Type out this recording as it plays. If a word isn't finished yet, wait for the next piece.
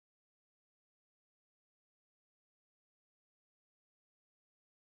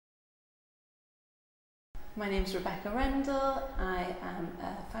My name's Rendall. I am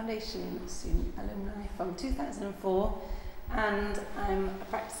a foundation student alumni from 2004 and I'm a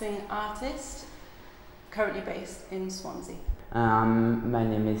practicing artist currently based in Swansea. My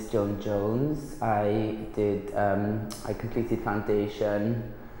name is Joan. I completed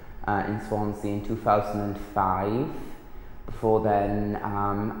foundation in Swansea in 2005. Before then,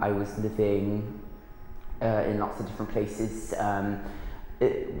 I was living in lots of different places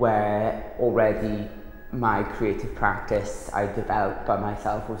where already my creative practice I developed by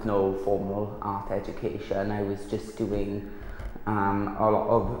myself with no formal art education. I was just doing a lot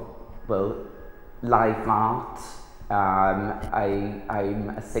of, live art. I'm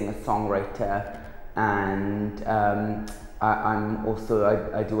a singer-songwriter, and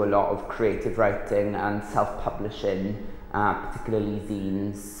I do a lot of creative writing and self-publishing, particularly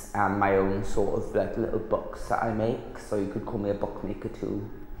zines and my own sort of like little books that I make, so you could call me a bookmaker too.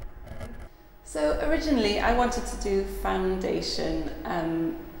 So originally I wanted to do foundation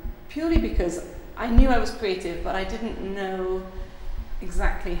purely because I knew I was creative, but I didn't know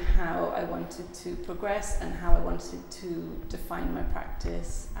exactly how I wanted to progress and how I wanted to define my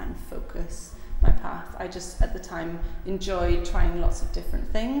practice and focus my path. I just at the time enjoyed trying lots of different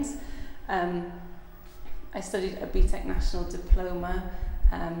things. I studied a BTEC National Diploma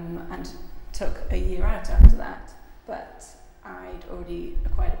and took a year out after that, but I'd already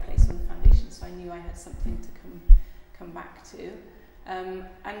acquired a place on the foundation, so I knew I had something to come back to.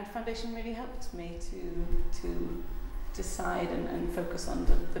 And foundation really helped me to decide and focus on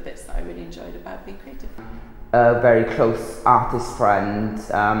the bits that I really enjoyed about being creative. A very close artist friend,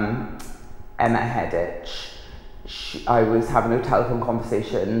 Emma Hedditch, I was having a telephone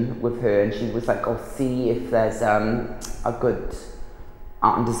conversation with her and she was like, "Oh, see if there's a good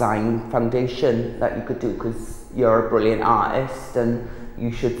art and design foundation that you could do, because you're a brilliant artist and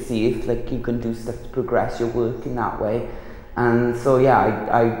you should see if like you can do stuff to progress your work in that way." And so yeah,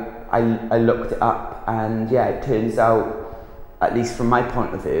 I looked it up, and yeah, it turns out, at least from my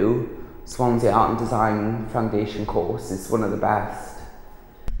point of view, Swansea Art and Design Foundation course is one of the best.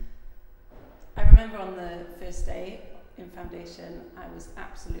 I remember on the first day in foundation, I was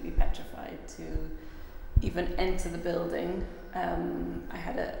absolutely petrified to even enter the building. I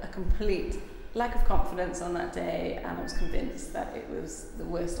had a complete lack of confidence on that day, and I was convinced that it was the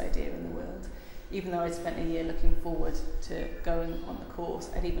worst idea in the world. Even though I'd spent a year looking forward to going on the course,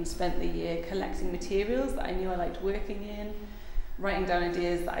 I'd even spent the year collecting materials that I knew I liked working in, writing down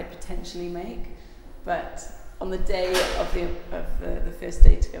ideas that I'd potentially make. But on the day of the first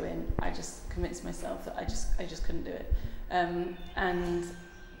day to go in, I just convinced myself that I just couldn't do it. And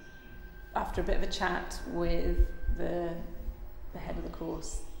after a bit of a chat with the head of the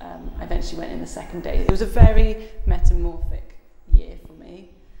course, I eventually went in the second day. It was a very metamorphic year for me.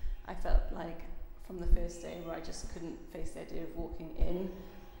 I felt like from the first day where I just couldn't face the idea of walking in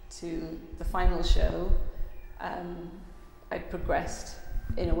to the final show, I'd progressed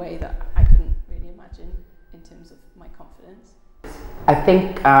in a way that I couldn't really imagine in terms of my confidence. I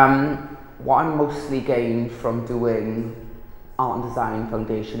think what I mostly gained from doing Art and Design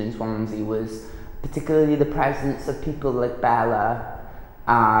Foundation in Swansea was particularly the presence of people like Bella,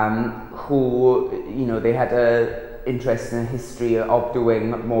 who, you know, they had a interest in a history of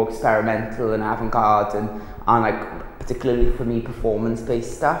doing more experimental and avant-garde and like, particularly for me,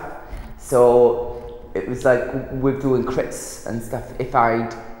 performance-based stuff. So it was like, we're doing crits and stuff. If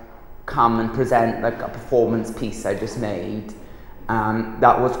I'd come and present like a performance piece I just made,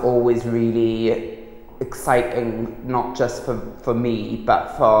 that was always really exciting, not just for me,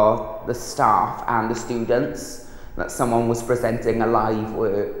 but for the staff and the students, that someone was presenting a live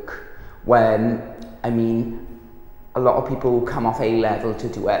work when, I mean, a lot of people come off A-level to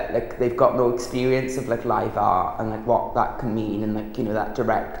do it, like they've got no experience of like live art and like what that can mean, and like, you know, that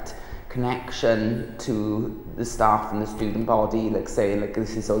direct connection to the staff and the student body, like saying like,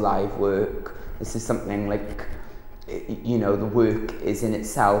 this is a live work, this is something like, you know, the work is in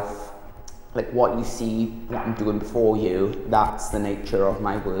itself, like what you see, what I'm doing before you, that's the nature of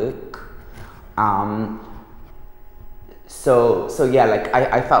my work. So yeah, like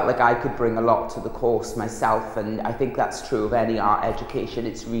I felt like I could bring a lot to the course myself, and I think that's true of any art education.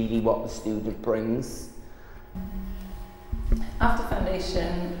 It's really what the student brings. After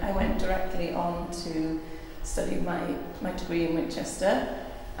foundation, I went directly on to study my degree in Winchester,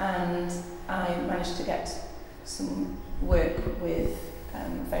 and I managed to get some work with a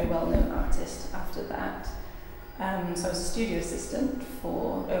very well-known artist after that. So I was a studio assistant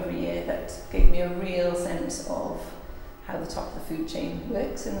for over a year. That gave me a real sense of how the top of the food chain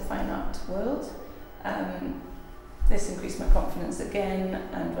works in the fine art world. this increased my confidence again,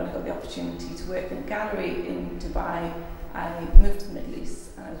 and when I got the opportunity to work in a gallery in Dubai, I moved to the Middle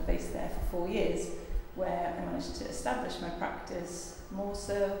East and I was based there for 4 years, where I managed to establish my practice more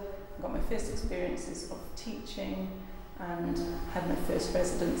so, got my first experiences of teaching, and had my first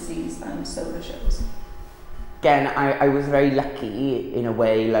residencies and solo shows. Again, I was very lucky in a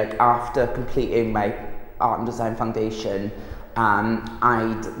way, like after completing my art and design foundation,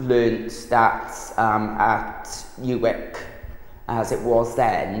 I'd learnt that at UWIC, as it was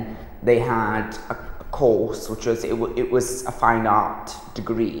then, they had a course which was, it was a fine art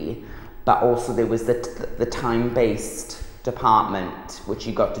degree, but also there was the time-based department which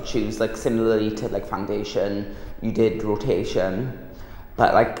you got to choose, like similarly to like foundation, you did rotation,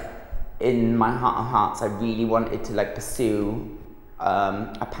 but like in my heart of hearts I really wanted to like pursue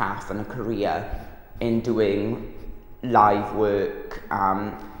a path and a career in doing live work,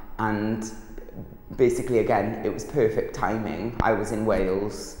 and basically again it was perfect timing. I was in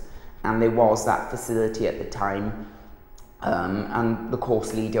Wales and there was that facility at the time, and the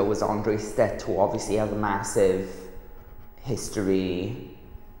course leader was Andre Stett, who obviously has a massive history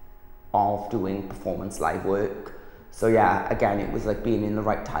of doing performance live work. So yeah, again it was like being in the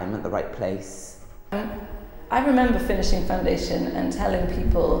right time at the right place. I remember finishing foundation and telling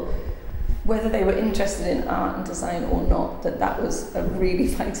people, whether they were interested in art and design or not, that was a really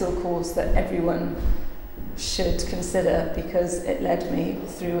vital course that everyone should consider, because it led me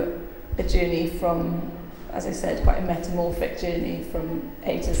through a journey from, as I said, quite a metamorphic journey from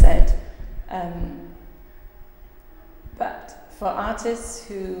A to Z. But for artists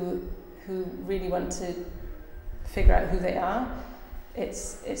who really want to figure out who they are,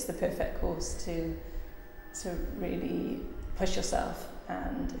 it's the perfect course to really push yourself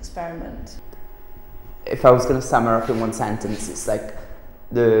and experiment. If I was going to sum it up in one sentence, it's like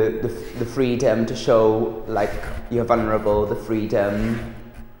the freedom to show like you're vulnerable, the freedom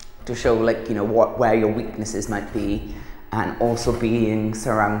to show like, you know, where your weaknesses might be, and also being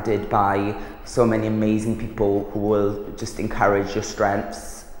surrounded by so many amazing people who will just encourage your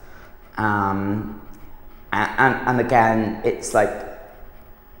strengths. And again, it's like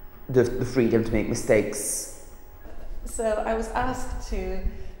the freedom to make mistakes. So I was asked to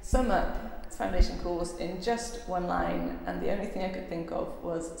sum up this foundation course in just one line, and the only thing I could think of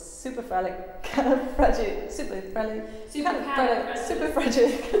was superfragile.